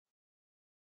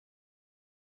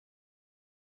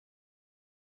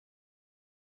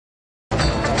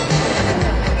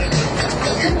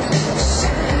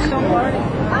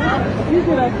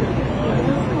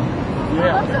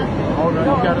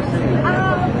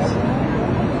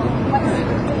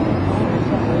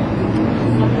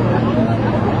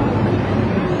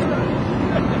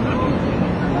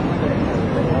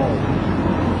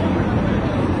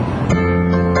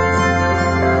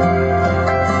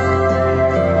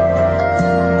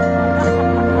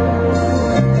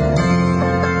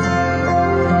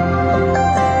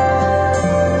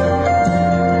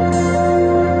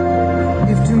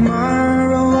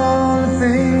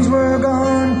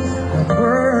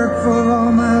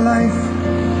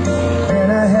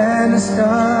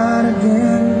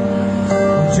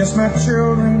my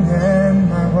children and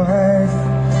my wife.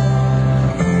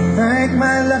 Thank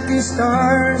my lucky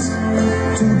stars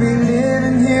to be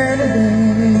living here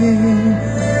today,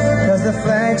 'cause the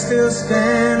flag still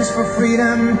stands for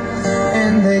freedom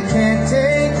and they can't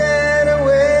take that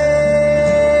away.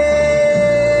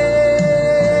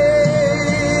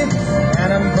 And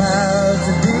I'm proud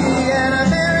to be an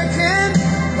American,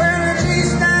 where at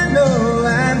least I know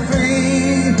I'm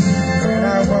free. And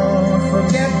I won't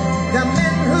forget the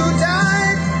men who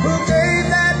died, who gave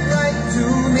that right to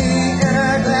me. And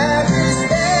I gladly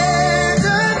stand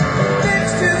up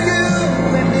next to you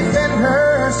and defend her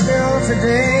still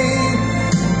today,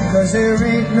 'cause there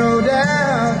ain't no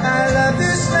doubt I love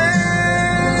this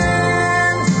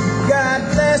land. God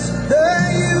bless the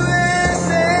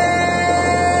USA.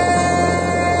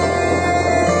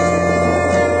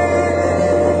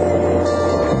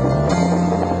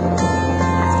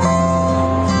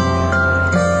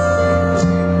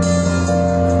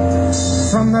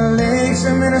 From the lakes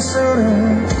of Minnesota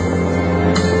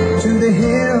to the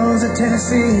hills of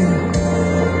Tennessee,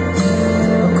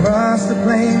 across the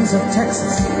plains of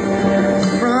Texas,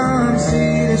 from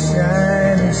sea to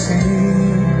shining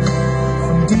sea,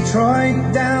 from Detroit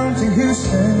down to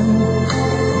Houston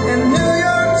and New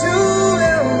York to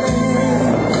LA.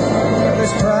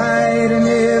 There's pride in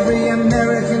every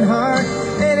American heart,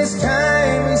 and it's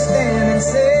time we stand and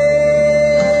say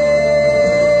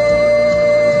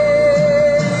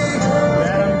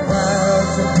that I'm proud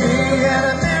to be an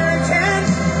American,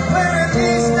 where at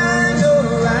least I know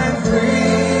I'm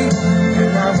free.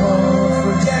 And I won't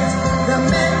forget the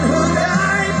men who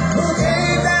died, who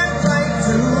gave that right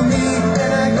to me.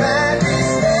 And I gladly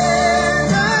stand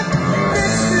up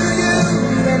next to you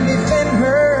and defend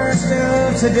her still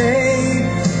today,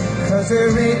 'cause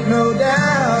there ain't no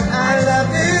doubt I love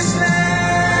this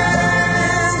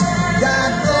land.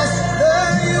 God bless the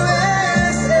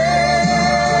USA.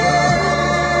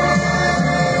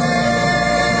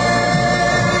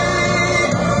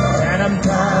 And I'm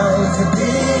proud to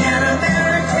be an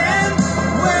American,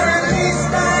 where at least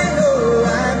I know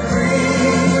I'm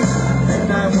free. And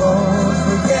I won't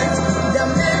forget the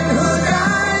men who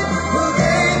died, who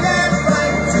gave that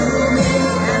right to me.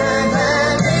 And I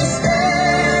gladly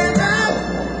stand up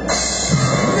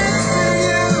next to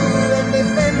you and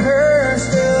defend her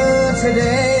still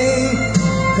today,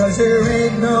 'cause there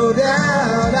ain't no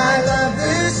doubt I love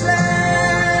this land.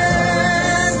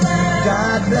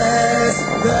 God bless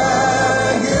the